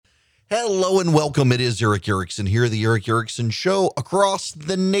Hello and welcome. It is Eric Erickson here, the Eric Erickson Show across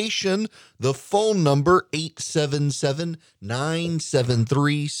the nation. The phone number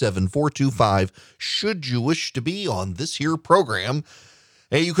 877-973-7425 should you wish to be on this here program.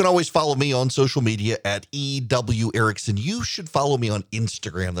 Hey, you can always follow me on social media at EW Erickson. You should follow me on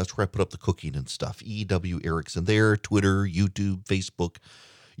Instagram. That's where I put up the cooking and stuff. EW Erickson there, Twitter, YouTube, Facebook.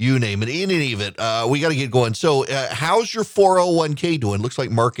 You name it. In any event, we got to get going. So how's your 401k doing? Looks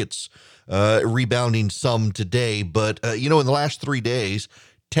like markets rebounding some today. But, in the last 3 days,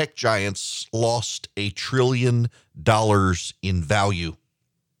 tech giants lost $1 trillion in value.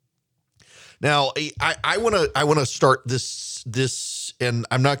 Now, I want to start this, and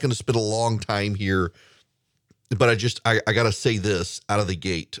I'm not going to spend a long time here, but I got to say this out of the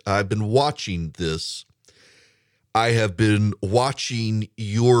gate. I've been watching this. I have been watching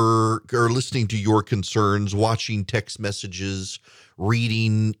listening to your concerns, watching text messages,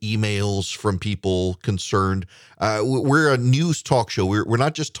 reading emails from people concerned. We're a news talk show. We're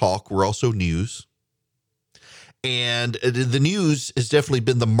not just talk, we're also news. And the news has definitely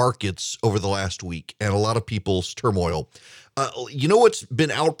been the markets over the last week and a lot of people's turmoil. You know what's been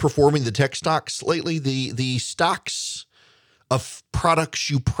outperforming the tech stocks lately? The stocks of products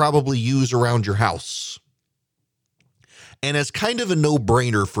you probably use around your house. And it's kind of a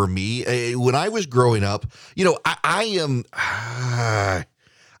no-brainer for me. When I was growing up, I'm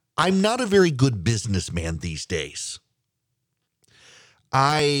not a very good businessman these days.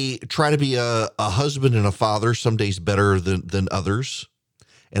 I try to be a husband and a father, some days better than others.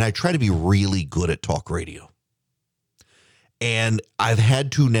 And I try to be really good at talk radio. And I've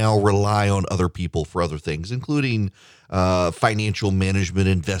had to now rely on other people for other things, including financial management,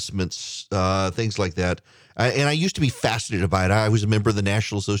 investments, things like that. And I used to be fascinated by it. I was a member of the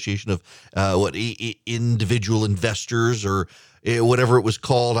National Association of Individual Investors, or whatever it was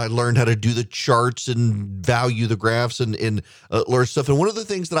called. I learned how to do the charts and value the graphs and learn stuff. And one of the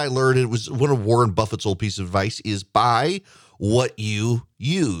things that I learned, it was one of Warren Buffett's old piece of advice, is buy what you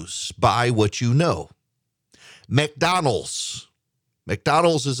use, buy what you know. McDonald's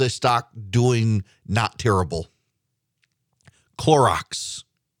is a stock doing not terrible. Clorox,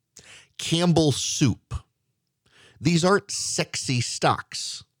 Campbell Soup. These aren't sexy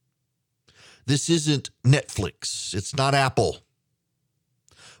stocks. This isn't Netflix. It's not Apple.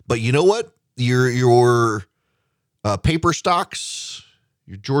 But you know what? Your paper stocks,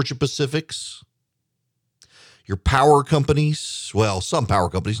 your Georgia Pacifics, your power companies, well, some power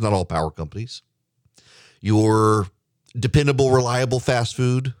companies, not all power companies, your dependable, reliable fast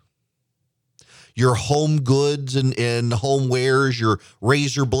food, your home goods and homewares, your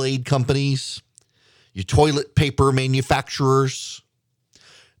razor blade companies, your toilet paper manufacturers,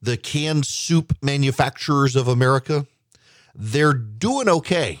 the canned soup manufacturers of America, they're doing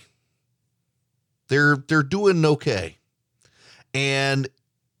okay. They're doing okay. And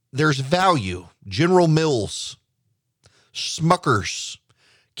there's value. General Mills, Smuckers,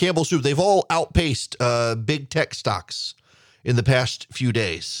 Campbell Soup, they've all outpaced big tech stocks in the past few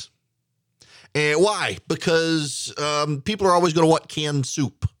days. And why? Because people are always going to want canned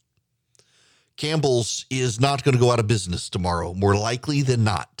soup. Campbell's is not going to go out of business tomorrow, more likely than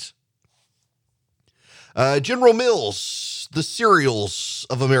not. General Mills, the cereals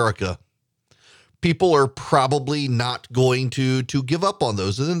of America. People are probably not going to give up on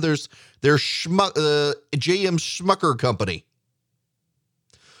those. And then there's J.M. Smucker Company.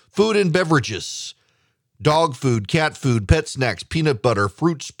 Food and beverages, dog food, cat food, pet snacks, peanut butter,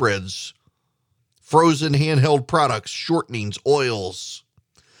 fruit spreads, frozen handheld products, shortenings, oils.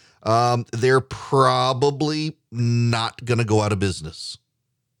 They're probably not going to go out of business.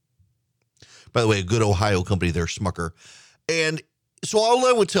 By the way, a good Ohio company there, Smucker. And so all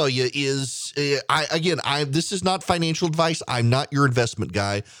I would tell you is, this is not financial advice. I'm not your investment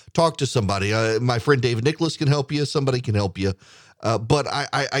guy. Talk to somebody. My friend David Nicholas can help you. Somebody can help you. But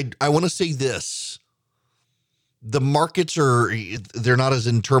I want to say this. The markets they're not as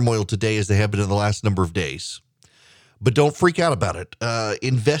in turmoil today as they have been in the last number of days. But don't freak out about it.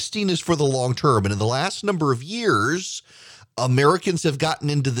 Investing is for the long term. And in the last number of years, Americans have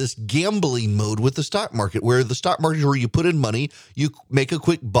gotten into this gambling mode with the stock market, where the stock market is where you put in money, you make a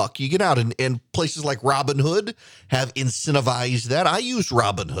quick buck, you get out. And places like Robinhood have incentivized that. I use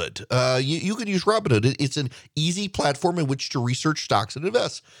Robinhood. You can use Robinhood. It's an easy platform in which to research stocks and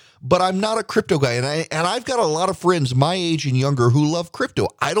invest. But I'm not a crypto guy. And I've got a lot of friends my age and younger who love crypto.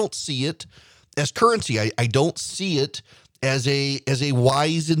 I don't see it as currency. I don't see it as a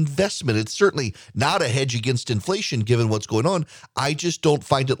wise investment. It's certainly not a hedge against inflation given what's going on. I just don't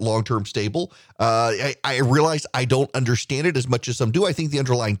find it long-term stable. I realize I don't understand it as much as some do. I think the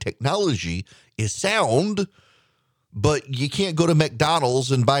underlying technology is sound, but you can't go to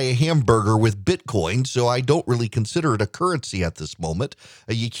McDonald's and buy a hamburger with Bitcoin, so I don't really consider it a currency at this moment.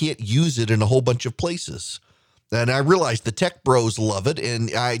 You can't use it in a whole bunch of places. And I realize the tech bros love it,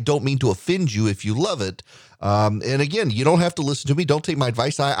 and I don't mean to offend you if you love it. And again, you don't have to listen to me. Don't take my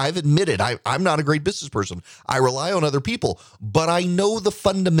advice. I've admitted I'm not a great business person. I rely on other people, but I know the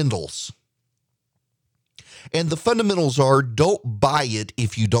fundamentals. And the fundamentals are, don't buy it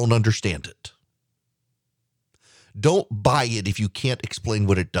if you don't understand it. Don't buy it if you can't explain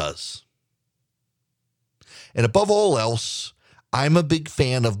what it does. And above all else, I'm a big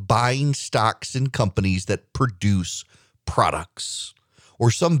fan of buying stocks in companies that produce products or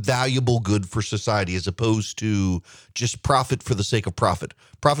some valuable good for society, as opposed to just profit for the sake of profit.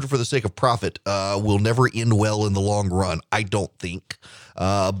 Profit for the sake of profit will never end well in the long run, I don't think.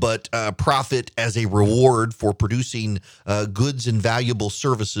 But profit as a reward for producing goods and valuable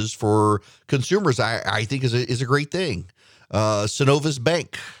services for consumers, I think is a great thing. Synovus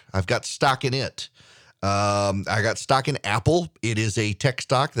Bank, I've got stock in it. I got stock in Apple. It is a tech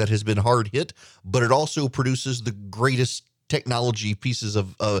stock that has been hard hit, but it also produces the greatest technology pieces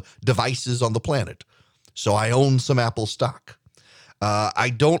of devices on the planet. So I own some Apple stock.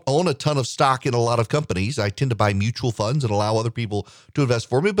 I don't own a ton of stock in a lot of companies. I tend to buy mutual funds and allow other people to invest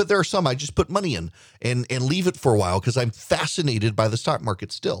for me, but there are some I just put money in and leave it for a while because I'm fascinated by the stock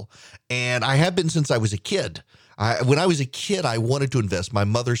market still. And I have been since I was a kid. When I was a kid, I wanted to invest. My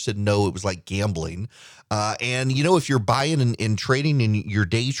mother said no, it was like gambling. And, you know, if you're buying and trading and you're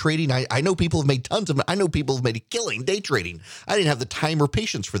day trading, I know people have made tons of money. I know people have made a killing day trading. I didn't have the time or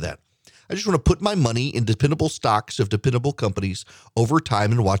patience for that. I just want to put my money in dependable stocks of dependable companies over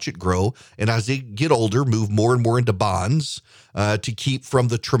time and watch it grow. And as they get older, move more and more into bonds to keep from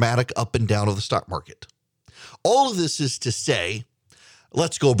the traumatic up and down of the stock market. All of this is to say,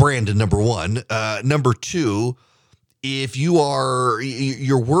 let's go Brandon, number one. Number two, if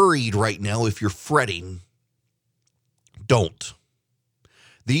you're worried right now, if you're fretting, don't.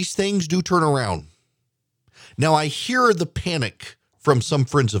 These things do turn around. Now, I hear the panic from some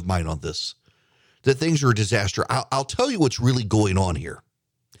friends of mine on this, that things are a disaster. I'll tell you what's really going on here.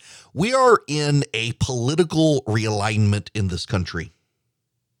 We are in a political realignment in this country.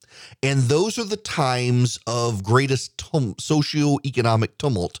 And those are the times of greatest socioeconomic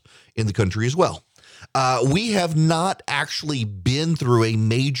tumult in the country as well. We have not actually been through a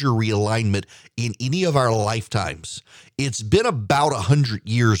major realignment in any of our lifetimes. It's been about 100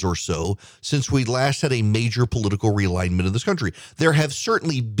 years or so since we last had a major political realignment in this country. There have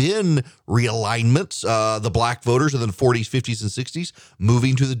certainly been realignments, the black voters in the 40s, 50s, and 60s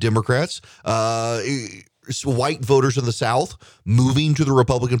moving to the Democrats, white voters in the South moving to the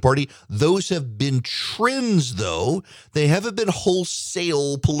Republican Party. Those have been trends, though. They haven't been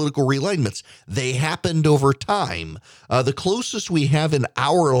wholesale political realignments. They happened over time. The closest we have in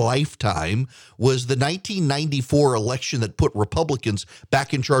our lifetime was the 1994 election that put Republicans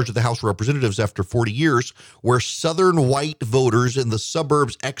back in charge of the House of Representatives after 40 years, where Southern white voters in the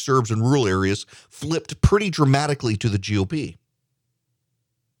suburbs, exurbs, and rural areas flipped pretty dramatically to the GOP.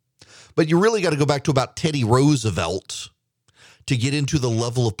 But you really got to go back to about Teddy Roosevelt to get into the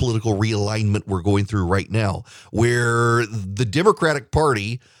level of political realignment we're going through right now, where the Democratic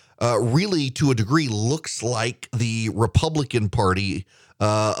Party really, to a degree, looks like the Republican Party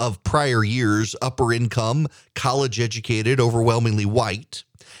of prior years, upper income, college educated, overwhelmingly white.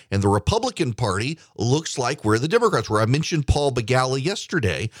 And the Republican Party looks like where the Democrats were. I mentioned Paul Begala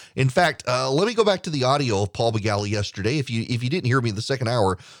yesterday. In fact, let me go back to the audio of Paul Begala yesterday. If you didn't hear me in the second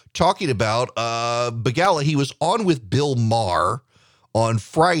hour talking about Begala, he was on with Bill Maher on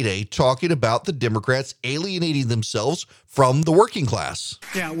Friday talking about the Democrats alienating themselves from the working class.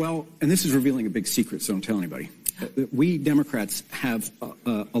 Yeah, well, and this is revealing a big secret, so don't tell anybody. We Democrats have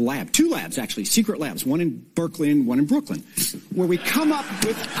a lab, two labs actually, secret labs, one in Berkeley and one in Brooklyn, where we come up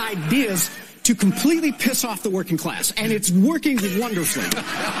with ideas to completely piss off the working class, and it's working wonderfully.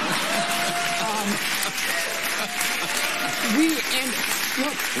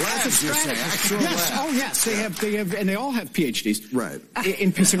 Labs, you're saying, actual yes, labs. oh yes, they have, and they all have PhDs, right,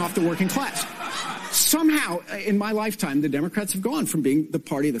 in pissing off the working class. Somehow, in my lifetime, the Democrats have gone from being the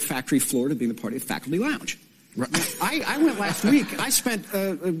party of the factory floor to being the party of the faculty lounge. I went last week. I spent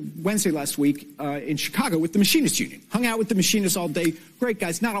Wednesday last week in Chicago with the Machinists Union. Hung out with the machinists all day. Great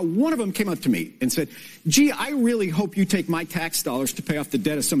guys. Not one of them came up to me and said, gee, I really hope you take my tax dollars to pay off the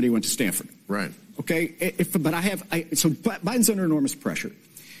debt of somebody who went to Stanford. Right. Okay? So Biden's under enormous pressure.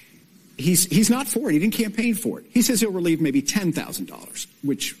 He's not for it. He didn't campaign for it. He says he'll relieve maybe $10,000,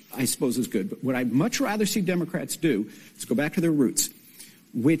 which I suppose is good. But what I'd much rather see Democrats do is go back to their roots,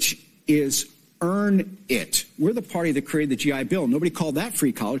 which is earn it. We're the party that created the GI Bill. Nobody called that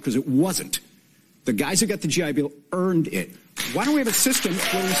free college because it wasn't. The guys who got the GI Bill earned it. Why don't we have a system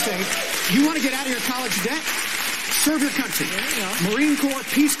where we say, you want to get out of your college debt? Serve your country. Marine Corps,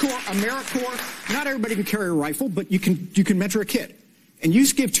 Peace Corps, AmeriCorps. Not everybody can carry a rifle, but you can mentor a kid. And you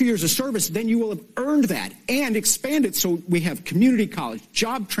give 2 years of service, then you will have earned that and expand it so we have community college,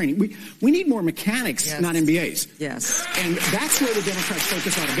 job training. We need more mechanics, not MBAs. Yes. And that's where the Democrats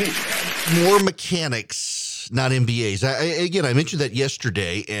focus ought to be. More mechanics, not MBAs. I mentioned that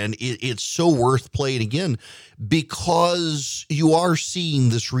yesterday, and it's so worth playing again because you are seeing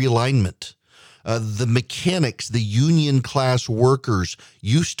this realignment. The mechanics, the union class workers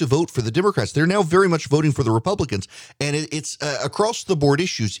used to vote for the Democrats. They're now very much voting for the Republicans. And it's across the board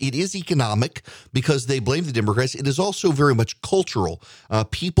issues. It is economic because they blame the Democrats. It is also very much cultural.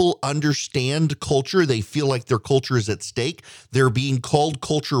 People understand culture. They feel like their culture is at stake. They're being called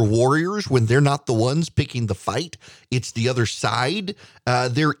culture warriors when they're not the ones picking the fight. It's the other side.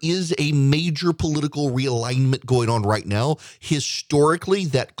 There is a major political realignment going on right now. Historically,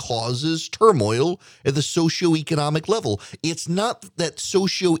 that causes turmoil at the socioeconomic level. It's not that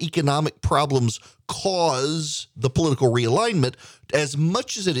socioeconomic problems cause the political realignment as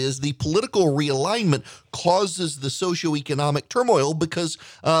much as it is the political realignment causes the socioeconomic turmoil because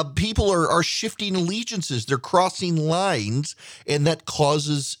people are shifting allegiances. They're crossing lines, and that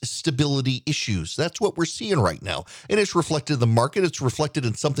causes stability issues. That's what we're seeing right now. And it's reflected in the market. It's reflected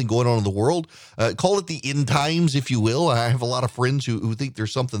in something going on in the world. Call it the end times, if you will. I have a lot of friends who think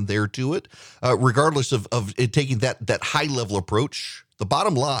there's something there to it. Regardless of it taking that high-level approach, the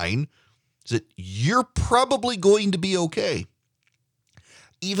bottom line is that you're probably going to be okay,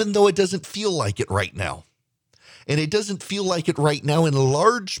 even though it doesn't feel like it right now. And it doesn't feel like it right now in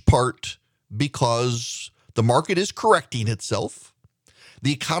large part because the market is correcting itself.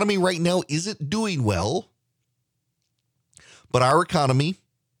 The economy right now isn't doing well, but our economy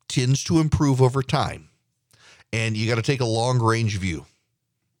tends to improve over time. And you got to take a long-range view.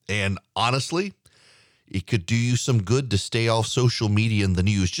 And honestly, it could do you some good to stay off social media and the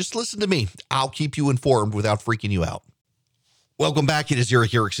news. Just listen to me. I'll keep you informed without freaking you out. Welcome back. It is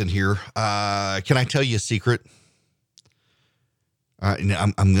Eric Erickson here. Can I tell you a secret? I'm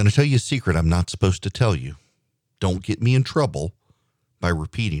going to tell you a secret I'm not supposed to tell you. Don't get me in trouble by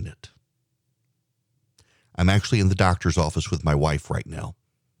repeating it. I'm actually in the doctor's office with my wife right now.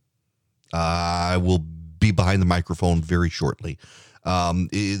 I will be behind the microphone very shortly.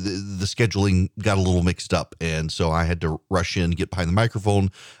 The scheduling got a little mixed up, and so I had to rush in, get behind the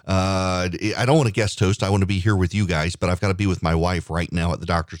microphone. I don't want to guest host. I want to be here with you guys, but I've got to be with my wife right now at the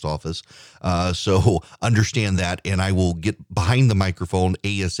doctor's office. So understand that, and I will get behind the microphone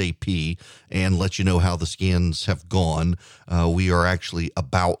ASAP and let you know how the scans have gone. We are actually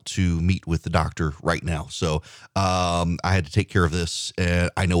about to meet with the doctor right now. So I had to take care of this.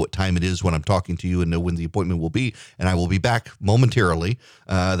 I know what time it is when I'm talking to you and know when the appointment will be, and I will be back momentarily.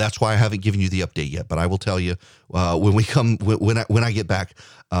 That's why I haven't given you the update yet, but I will tell you when I get back.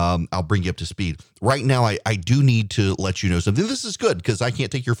 I'll bring you up to speed. Right now, I do need to let you know something. This is good because I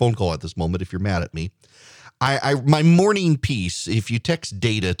can't take your phone call at this moment if you're mad at me. My morning piece, if you text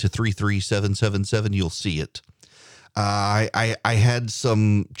data to 33777, you'll see it. I had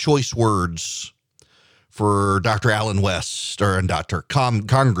some choice words for Dr. Allen West, or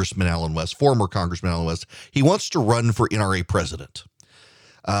Congressman Allen West, former Congressman Allen West. He wants to run for NRA president.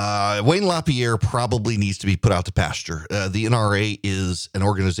 Wayne LaPierre probably needs to be put out to pasture. The NRA is an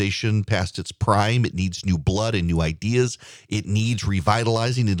organization past its prime. It needs new blood and new ideas. It needs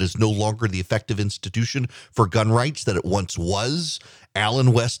revitalizing. It is no longer the effective institution for gun rights that it once was.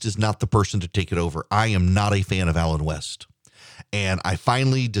 Allen West is not the person to take it over. I am not a fan of Allen West. And I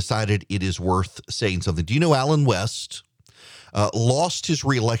finally decided it is worth saying something. Do you know Allen West lost his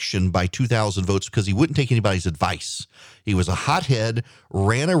reelection by 2,000 votes because he wouldn't take anybody's advice? He was a hothead,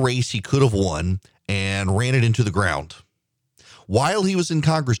 ran a race he could have won, and ran it into the ground. While he was in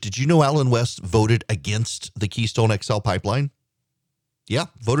Congress, did you know Allen West voted against the Keystone XL pipeline? Yeah,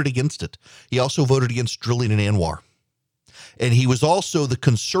 voted against it. He also voted against drilling in Anwar. And he was also the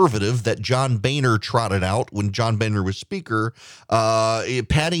conservative that John Boehner trotted out when John Boehner was speaker,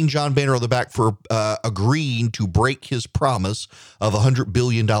 patting John Boehner on the back for agreeing to break his promise of $100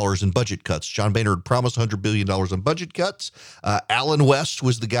 billion in budget cuts. John Boehner had promised $100 billion in budget cuts. Alan West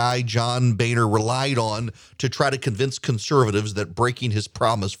was the guy John Boehner relied on to try to convince conservatives that breaking his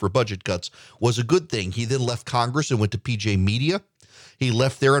promise for budget cuts was a good thing. He then left Congress and went to PJ Media. He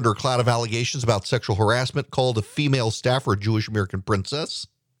left there under a cloud of allegations about sexual harassment, called a female staffer a Jewish American princess.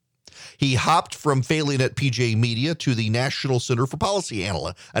 He hopped from failing at PJ Media to the National Center for Policy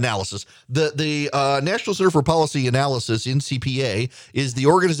Analysis. The National Center for Policy Analysis, NCPA, is the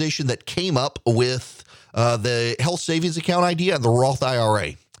organization that came up with the health savings account idea and the Roth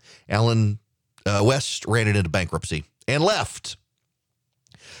IRA. Alan West ran it into bankruptcy and left.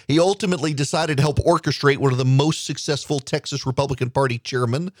 He ultimately decided to help orchestrate one of the most successful Texas Republican Party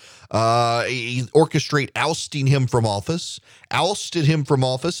chairmen, orchestrate ousting him from office, ousted him from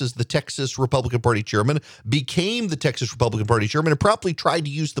office as the Texas Republican Party chairman, became the Texas Republican Party chairman, and promptly tried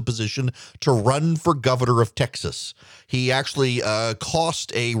to use the position to run for governor of Texas. He actually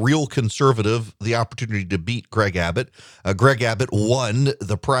cost a real conservative the opportunity to beat Greg Abbott. Greg Abbott won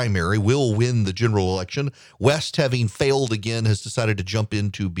the primary, will win the general election. West, having failed again, has decided to jump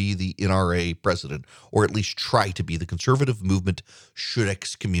in to be the NRA president, or at least try to be. The conservative movement should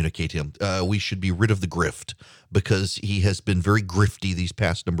excommunicate him. We should be rid of the grift, because he has been very grifty these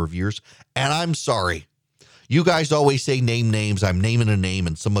past number of years. And I'm sorry. You guys always say name names. I'm naming a name,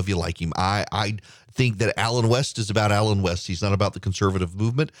 and some of you like him. I think that Alan West is about Alan West. He's not about the conservative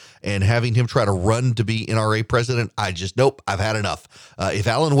movement, and having him try to run to be NRA president, nope, I've had enough. If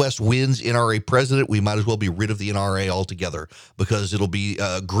Alan West wins NRA president, we might as well be rid of the NRA altogether, because it'll be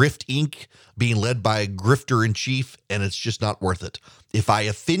Grift Inc. being led by a grifter in chief, and it's just not worth it. If I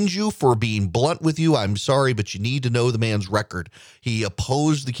offend you for being blunt with you, I'm sorry, but you need to know the man's record. He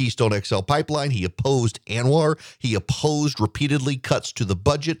opposed the Keystone XL pipeline. He opposed Anwar. He opposed repeatedly cuts to the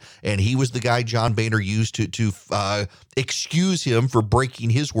budget, and he was the guy John Boehner used to excuse him for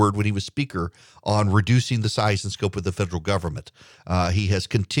breaking his word when he was speaker on reducing the size and scope of the federal government. He has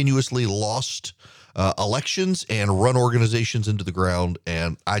continuously lost elections and run organizations into the ground,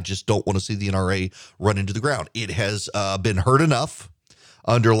 and I just don't want to see the NRA run into the ground. It has been hurt enough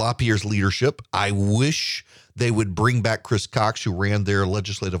under LaPierre's leadership. I wish they would bring back Chris Cox, who ran their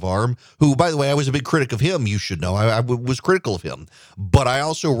legislative arm, who, by the way, I was a big critic of him, you should know. I was critical of him, but I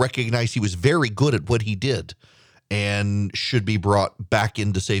also recognize he was very good at what he did and should be brought back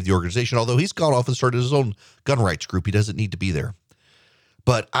in to save the organization, although he's gone off and started his own gun rights group. He doesn't need to be there.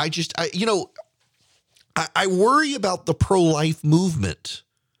 But I worry about the pro-life movement.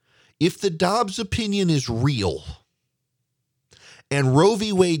 If the Dobbs opinion is real and Roe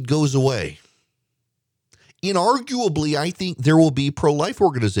v. Wade goes away, inarguably, I think there will be pro-life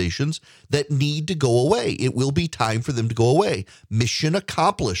organizations that need to go away. It will be time for them to go away. Mission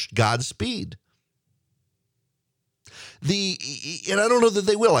accomplished. Godspeed. And I don't know that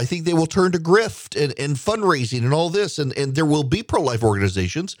they will. I think they will turn to grift and fundraising and all this, and there will be pro-life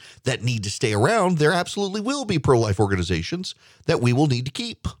organizations that need to stay around. There absolutely will be pro-life organizations that we will need to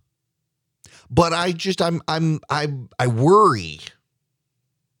keep. But I worry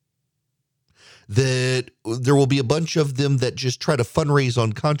that there will be a bunch of them that just try to fundraise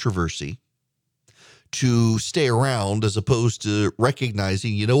on controversy to stay around, as opposed to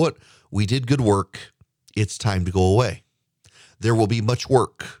recognizing, you know what, we did good work. It's time to go away. There will be much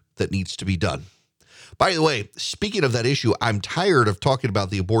work that needs to be done. By the way, speaking of that issue, I'm tired of talking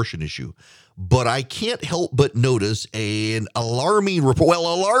about the abortion issue, but I can't help but notice an alarming report.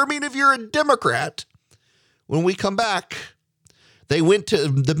 Well, alarming if you're a Democrat. When we come back,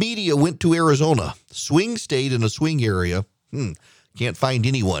 the media went to Arizona, swing state in a swing area. Can't find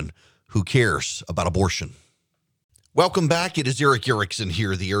anyone who cares about abortion. Welcome back. It is Eric Erickson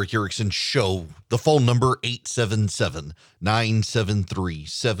here, the Eric Erickson Show. The phone number,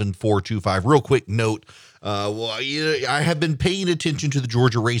 877-973-7425. Real quick note, I have been paying attention to the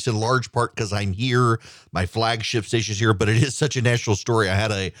Georgia race in large part because I'm here. My flagship station is here, but it is such a national story. I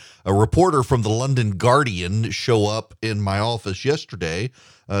had a reporter from the London Guardian show up in my office yesterday,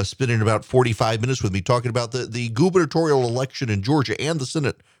 spending about 45 minutes with me talking about the gubernatorial election in Georgia and the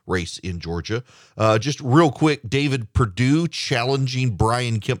Senate race in Georgia. Just real quick, David Perdue challenging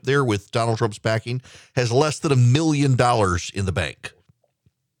Brian Kemp there with Donald Trump's backing has less than $1 million in the bank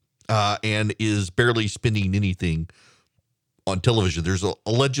and is barely spending anything on television. There's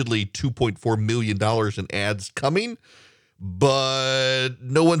allegedly $2.4 million in ads coming, but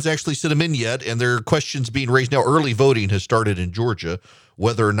no one's actually sent them in yet, and there are questions being raised now. Early voting has started in Georgia.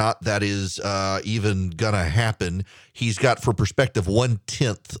 Whether or not that is even going to happen, he's got, for perspective,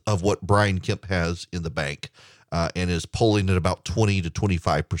 1/10 of what Brian Kemp has in the bank, and is polling at about 20 to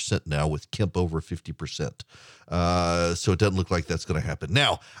 25% now, with Kemp over 50%. So it doesn't look like that's going to happen.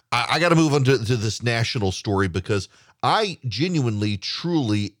 Now, I got to move on to this national story, because I genuinely,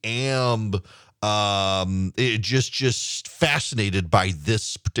 truly am just fascinated by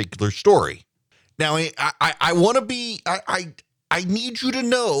this particular story. Now, I want to be, I need you to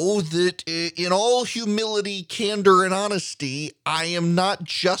know that in all humility, candor, and honesty, I am not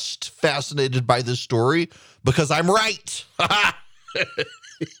just fascinated by this story because I'm right.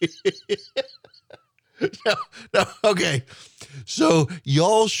 No, okay. So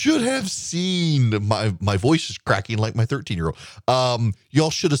y'all should have seen, my voice is cracking like my 13-year-old. Y'all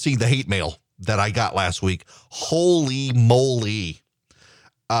should have seen the hate mail that I got last week. Holy moly.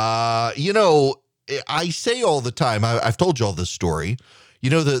 I say all the time, I've told you all this story. You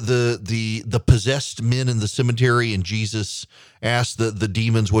know, the possessed men in the cemetery, and Jesus asked the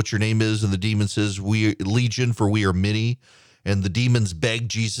demons, "What your name is?" And the demon says, "We Legion, for we are many." And the demons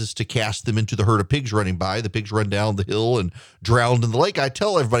begged Jesus to cast them into the herd of pigs running by. The pigs run down the hill and drowned in the lake. I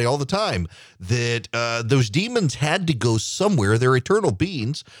tell everybody all the time that those demons had to go somewhere. They're eternal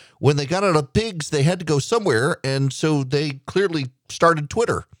beings. When they got out of pigs, they had to go somewhere. And so they clearly started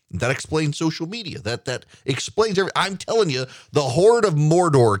Twitter. That explains social media. That explains everything. I'm telling you, the horde of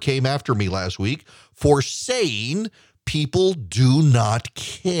Mordor came after me last week for saying people do not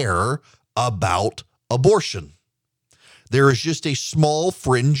care about abortion. There is just a small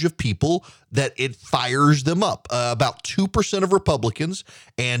fringe of people that it fires them up. About 2% of Republicans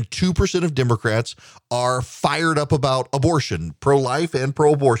and 2% of Democrats are fired up about abortion, pro-life and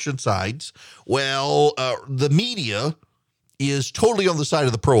pro-abortion sides. Well, the media is totally on the side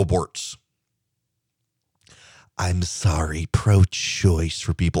of the pro-aborts. I'm sorry, pro-choice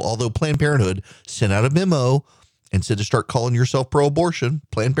for people. Although Planned Parenthood sent out a memo and said to start calling yourself pro-abortion.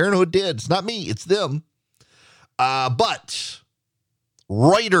 Planned Parenthood did. It's not me, it's them. But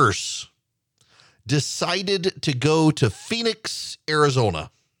Reuters decided to go to Phoenix,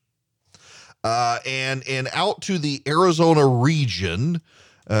 Arizona, and out to the Arizona region.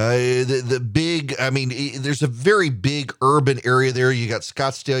 The big, there's a very big urban area there. You got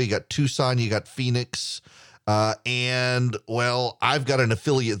Scottsdale, you got Tucson, you got Phoenix, and well, I've got an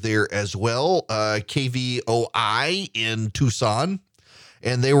affiliate there as well, KVOI in Tucson,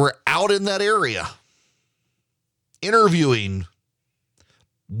 and they were out in that area interviewing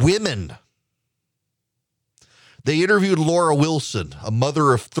women. They interviewed Laura Wilson, a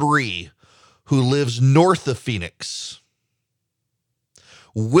mother of 3 who lives north of Phoenix.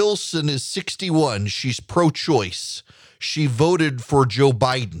 Wilson is 61. She's pro-choice. She voted for Joe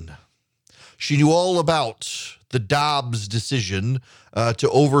Biden. She knew all about the Dobbs decision to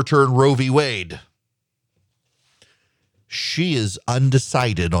overturn Roe v. Wade. She is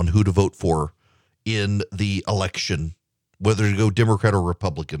undecided on who to vote for in the election, whether to go Democrat or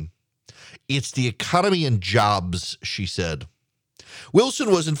Republican. It's the economy and jobs, she said.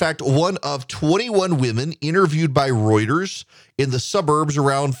 Wilson was, in fact, one of 21 women interviewed by Reuters in the suburbs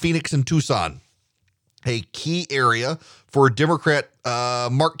around Phoenix and Tucson, a key area for Democrat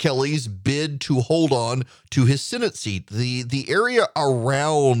Mark Kelly's bid to hold on to his Senate seat. The area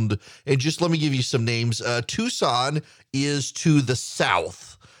around, and just let me give you some names, Tucson is to the south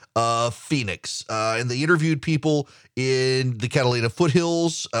of Phoenix, and they interviewed people in the Catalina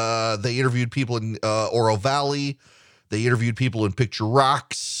foothills. They interviewed people in Oro Valley. They interviewed people in Picture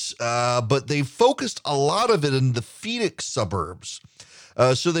Rocks, but they focused a lot of it in the Phoenix suburbs.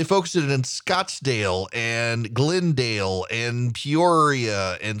 So they focused it in Scottsdale and Glendale and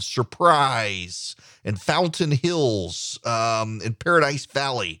Peoria and Surprise and Fountain Hills and Paradise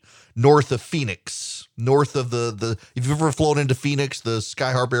Valley, north of Phoenix, north of the if you've ever flown into Phoenix, the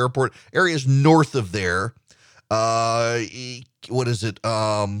Sky Harbor Airport area is north of there. What is it?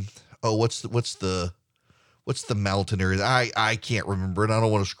 What's the mountain area? I can't remember it. I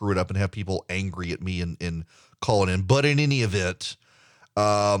don't want to screw it up and have people angry at me and call it in. But in any event,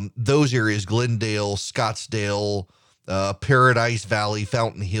 those areas, Glendale, Scottsdale, Paradise Valley,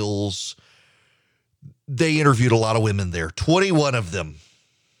 Fountain Hills, they interviewed a lot of women there, 21 of them.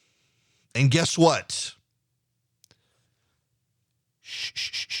 And guess what?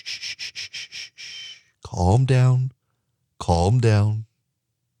 Shh. Calm down. Calm down.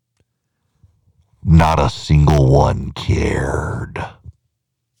 Not a single one cared.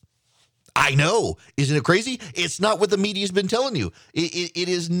 I know. Isn't it crazy? It's not what the media's been telling you. It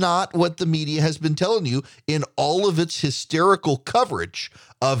is not what the media has been telling you in all of its hysterical coverage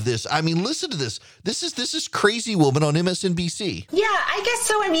of this. I mean, listen to this. This is Crazy Woman on MSNBC. Yeah, I guess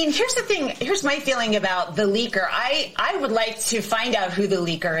so. I mean, here's the thing. Here's my feeling about the leaker. I would like to find out who the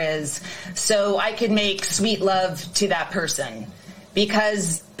leaker is so I could make sweet love to that person,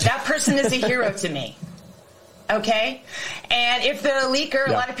 because that person is a hero to me. Okay? And if the leaker,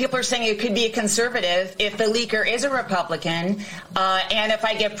 a lot of people are saying it could be a conservative. If the leaker is a Republican, and if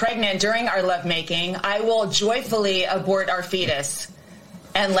I get pregnant during our lovemaking, I will joyfully abort our fetus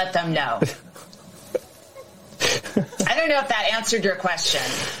and let them know. I don't know if that answered your question.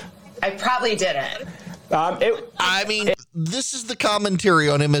 I probably didn't. This is the commentary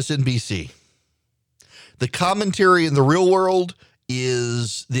on MSNBC. The commentary in the real world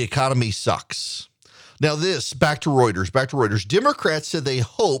is the economy sucks. Now this, back to Reuters. Democrats said they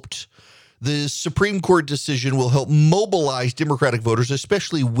hoped the Supreme Court decision will help mobilize Democratic voters,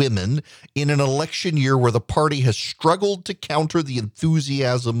 especially women, in an election year where the party has struggled to counter the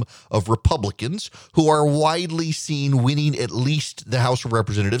enthusiasm of Republicans, who are widely seen winning at least the House of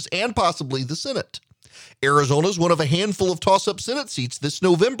Representatives and possibly the Senate. Arizona is one of a handful of toss-up Senate seats this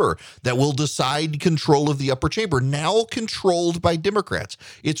November that will decide control of the upper chamber, now controlled by Democrats.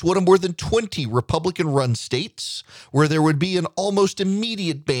 It's one of more than 20 Republican-run states where there would be an almost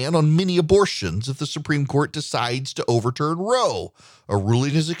immediate ban on many abortions if the Supreme Court decides to overturn Roe. A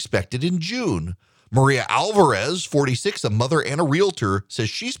ruling is expected in June. Maria Alvarez, 46, a mother and a realtor, says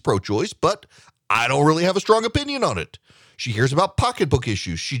she's pro-choice, but I don't really have a strong opinion on it. She hears about pocketbook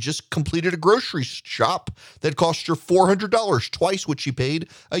issues. She just completed a grocery shop that cost her $400, twice what she paid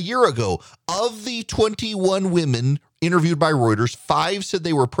a year ago. Of the 21 women interviewed by Reuters, 5 said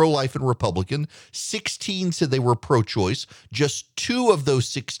they were pro-life and Republican. 16 said they were pro-choice. Just 2 of those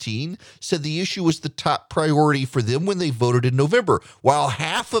 16 said the issue was the top priority for them when they voted in November. While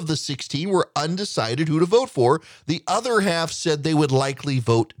half of the 16 were undecided who to vote for, the other half said they would likely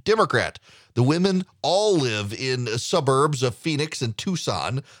vote Democrat. The women all live in suburbs of Phoenix and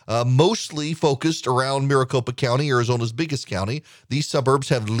Tucson, mostly focused around Maricopa County, Arizona's biggest county. These suburbs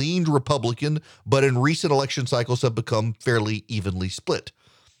have leaned Republican, but in recent election cycles have become fairly evenly split.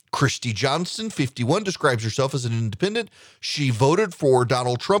 Christy Johnson, 51, describes herself as an independent. She voted for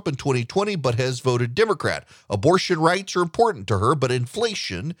Donald Trump in 2020, but has voted Democrat. Abortion rights are important to her, but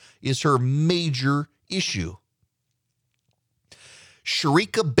inflation is her major issue.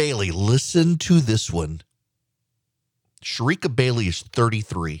 Sharika Bailey, listen to this one. Sharika Bailey is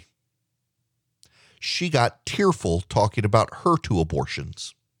 33. She got tearful talking about her 2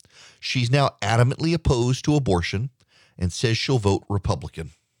 abortions. She's now adamantly opposed to abortion and says she'll vote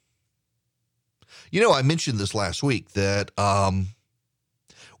Republican. You know, I mentioned this last week that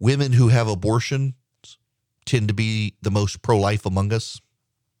women who have abortions tend to be the most pro-life among us,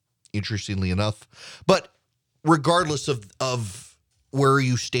 interestingly enough. But regardless of where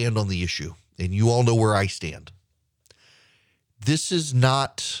you stand on the issue, and you all know where I stand, this is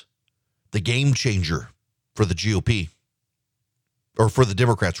not the game changer for the GOP, or for the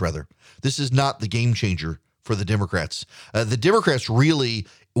Democrats, rather. This is not the game changer for the Democrats. The Democrats really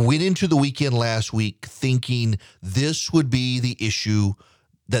went into the weekend last week thinking this would be the issue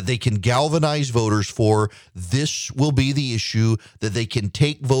that they can galvanize voters for. This will be the issue that they can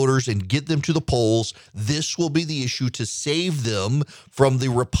take voters and get them to the polls. This will be the issue to save them from the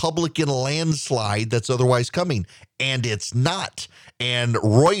Republican landslide that's otherwise coming. And it's not. And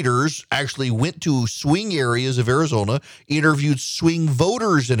Reuters actually went to swing areas of Arizona, interviewed swing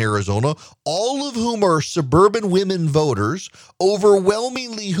voters in Arizona, all of whom are suburban women voters,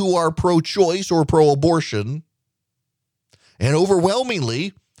 overwhelmingly who are pro-choice or pro-abortion, and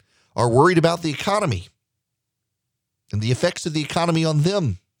overwhelmingly are worried about the economy and the effects of the economy on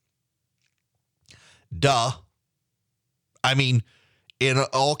them. Duh. I mean, in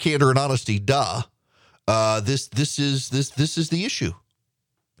all candor and honesty, duh. This is the issue.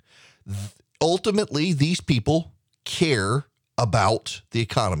 Ultimately, these people care about the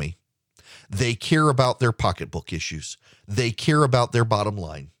economy. They care about their pocketbook issues. They care about their bottom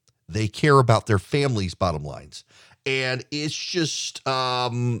line. They care about their families' bottom lines. And it's just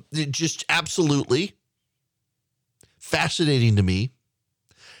absolutely fascinating to me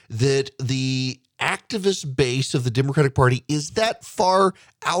that the activist base of the Democratic Party is that far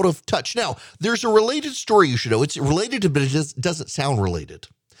out of touch. Now, there's a related story you should know. It's related to, but it doesn't sound related.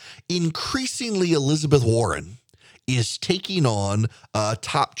 Increasingly, Elizabeth Warren is taking on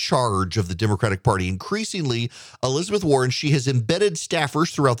top charge of the Democratic Party. Increasingly, Elizabeth Warren, she has embedded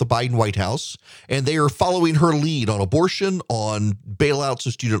staffers throughout the Biden White House, and they are following her lead on abortion, on bailouts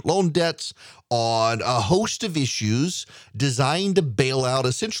of student loan debts, on a host of issues designed to bail out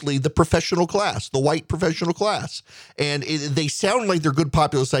essentially the professional class, the white professional class. And they sound like they're good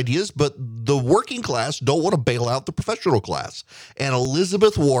populist ideas, but the working class don't want to bail out the professional class. And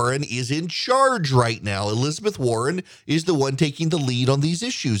Elizabeth Warren is in charge right now. Elizabeth Warren is the one taking the lead on these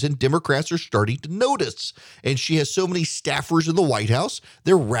issues, and Democrats are starting to notice. And she has so many staffers in the White House,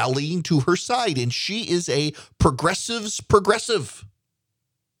 they're rallying to her side, and she is a progressive's progressive.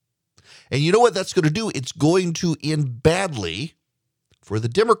 And you know what that's going to do? It's going to end badly for the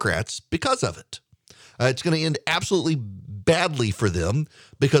Democrats because of it. It's going to end absolutely badly for them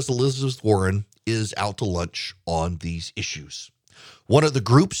because Elizabeth Warren is out to lunch on these issues. One of the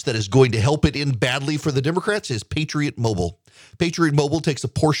groups that is going to help it end badly for the Democrats is Patriot Mobile. Patriot Mobile takes a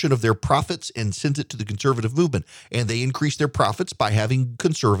portion of their profits and sends it to the conservative movement, and they increase their profits by having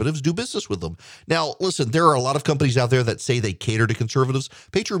conservatives do business with them. Now, listen, there are a lot of companies out there that say they cater to conservatives.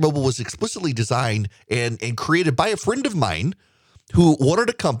 Patriot Mobile was explicitly designed and created by a friend of mine who wanted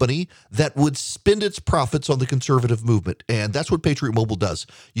a company that would spend its profits on the conservative movement. And that's what Patriot Mobile does.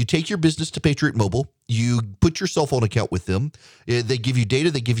 You take your business to Patriot Mobile, you put your cell phone account with them, they give you data,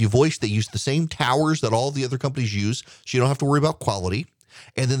 they give you voice, they use the same towers that all the other companies use, so you don't have to worry about quality.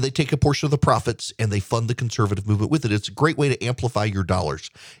 And then they take a portion of the profits and they fund the conservative movement with it. It's a great way to amplify your dollars.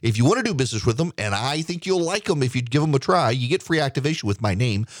 If you want to do business with them, and I think you'll like them if you give them a try, you get free activation with my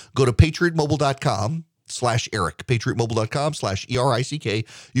name. Go to patriotmobile.com/Eric, patriotmobile.com/ERICK.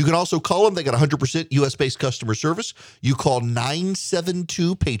 You can also call them. They got 100% U.S.-based customer service. You call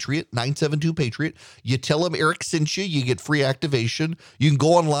 972-PATRIOT, 972-PATRIOT. You tell them Eric sent you. You get free activation. You can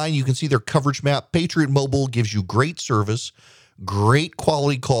go online. You can see their coverage map. Patriot Mobile gives you great service, great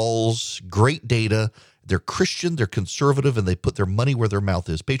quality calls, great data. They're Christian, they're conservative, and they put their money where their mouth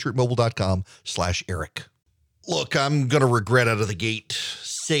is. patriotmobile.com/Eric. Look, I'm going to regret out of the gate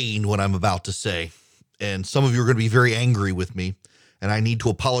saying what I'm about to say. And some of you are going to be very angry with me, and I need to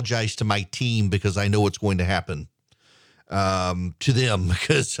apologize to my team because I know what's going to happen to them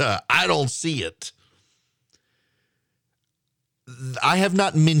because I don't see it. I have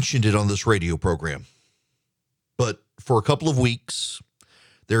not mentioned it on this radio program, but for a couple of weeks,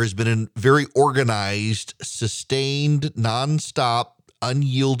 there has been a very organized, sustained, nonstop,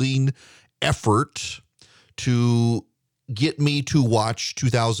 unyielding effort to get me to watch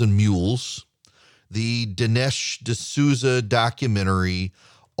 2000 Mules, the Dinesh D'Souza documentary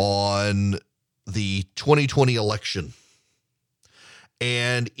on the 2020 election.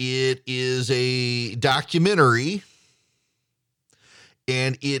 And it is a documentary,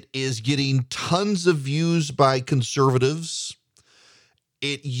 and it is getting tons of views by conservatives.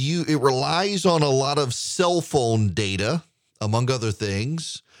 It relies on a lot of cell phone data, among other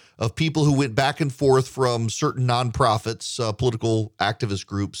things, of people who went back and forth from certain nonprofits, political activist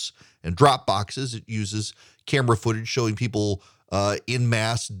groups, and drop boxes. It uses camera footage showing people en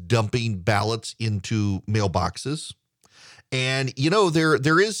masse dumping ballots into mailboxes. And, you know,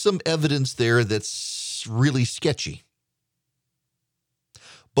 there is some evidence there that's really sketchy.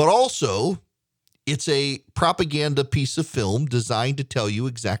 But also, it's a propaganda piece of film designed to tell you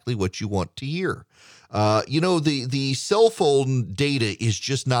exactly what you want to hear. The cell phone data is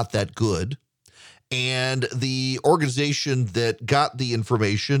just not that good. And the organization that got the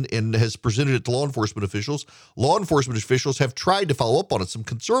information and has presented it to law enforcement officials have tried to follow up on it. Some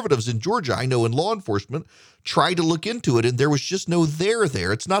conservatives in Georgia, I know in law enforcement, tried to look into it, and there was just no there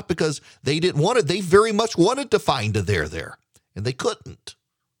there. It's not because they didn't want it. They very much wanted to find a there there, and they couldn't.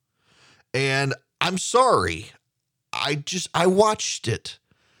 And I'm sorry. I watched it.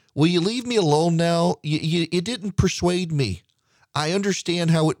 Will you leave me alone now? It didn't persuade me. I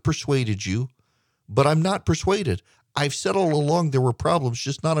understand how it persuaded you, but I'm not persuaded. I've said all along there were problems,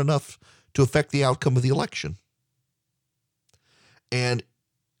 just not enough to affect the outcome of the election. And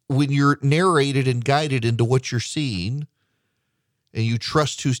when you're narrated and guided into what you're seeing, and you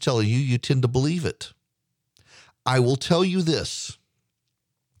trust who's telling you, you tend to believe it. I will tell you this.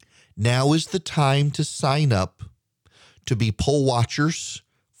 Now is the time to sign up to be poll watchers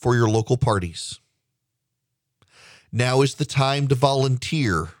for your local parties. Now is the time to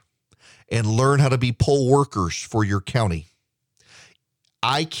volunteer and learn how to be poll workers for your county.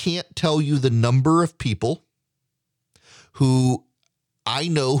 I can't tell you the number of people who I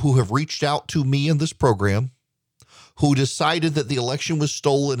know who have reached out to me in this program who decided that the election was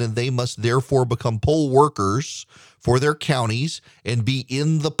stolen and they must therefore become poll workers for their counties and be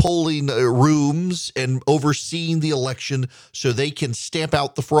in the polling rooms and overseeing the election so they can stamp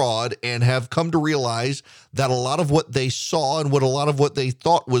out the fraud, and have come to realize that a lot of what they saw and what a lot of what they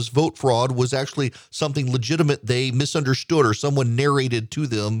thought was vote fraud was actually something legitimate they misunderstood, or someone narrated to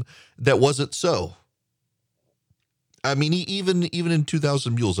them that wasn't so. I mean, even in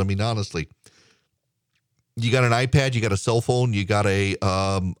 2,000 Mules, I mean, honestly, you got an iPad, you got a cell phone, you got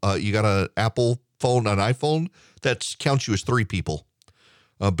an Apple phone, an iPhone, that counts you as 3 people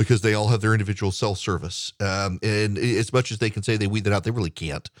because they all have their individual self-service. And as much as they can say they weed that out, they really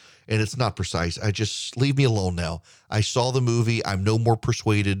can't. And it's not precise. Leave me alone now. I saw the movie. I'm no more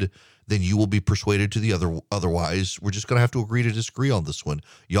persuaded than you will be persuaded to the otherwise. We're just going to have to agree to disagree on this one.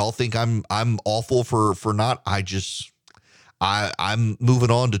 Y'all think I'm awful for not. I'm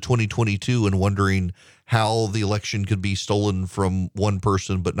moving on to 2022 and wondering how the election could be stolen from one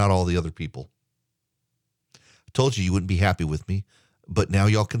person, but not all the other people. Told you wouldn't be happy with me, but now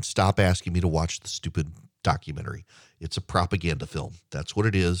y'all can stop asking me to watch the stupid documentary. It's a propaganda film. That's what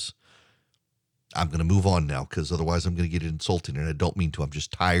it is. I'm going to move on now because otherwise I'm going to get insulting, and I don't mean to. I'm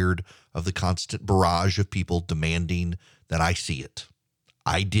just tired of the constant barrage of people demanding that I see it.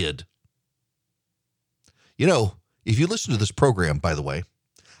 I did. You know, if you listen to this program, by the way,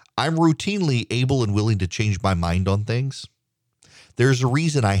 I'm routinely able and willing to change my mind on things. There's a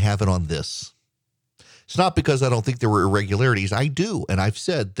reason I haven't on this. It's not because I don't think there were irregularities. I do, and I've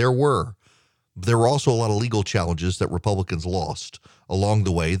said there were. There were also a lot of legal challenges that Republicans lost along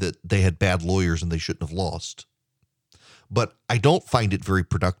the way that they had bad lawyers and they shouldn't have lost. But I don't find it very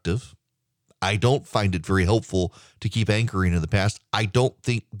productive. I don't find it very helpful to keep anchoring in the past. I don't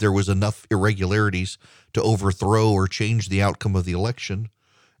think there was enough irregularities to overthrow or change the outcome of the election.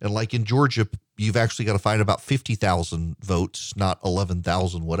 And like in Georgia, you've actually got to find about 50,000 votes, not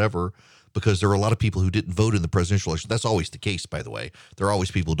 11,000, whatever, because there are a lot of people who didn't vote in the presidential election. That's always the case, by the way. There are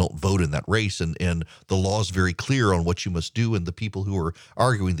always people who don't vote in that race, and the law is very clear on what you must do, and the people who are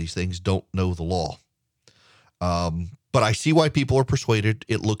arguing these things don't know the law. But I see why people are persuaded.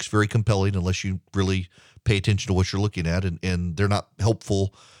 It looks very compelling unless you really pay attention to what you're looking at, and they're not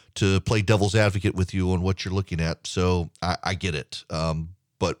helpful to play devil's advocate with you on what you're looking at. So I get it.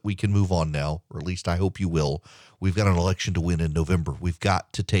 But we can move on now, or at least I hope you will. We've got an election to win in November. We've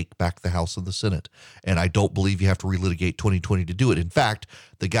got to take back the House and the Senate. And I don't believe you have to relitigate 2020 to do it. In fact,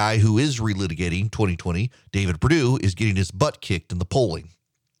 the guy who is relitigating 2020, David Perdue, is getting his butt kicked in the polling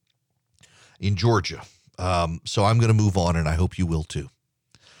in Georgia. So I'm going to move on, and I hope you will too.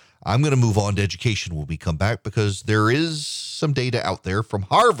 I'm going to move on to education when we come back, because there is some data out there from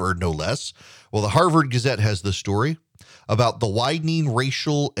Harvard, no less. Well, the Harvard Gazette has this story about the widening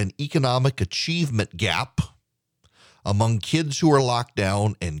racial and economic achievement gap among kids who are locked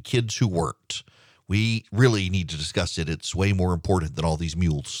down and kids who weren't. We really need to discuss it. It's way more important than all these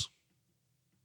mules.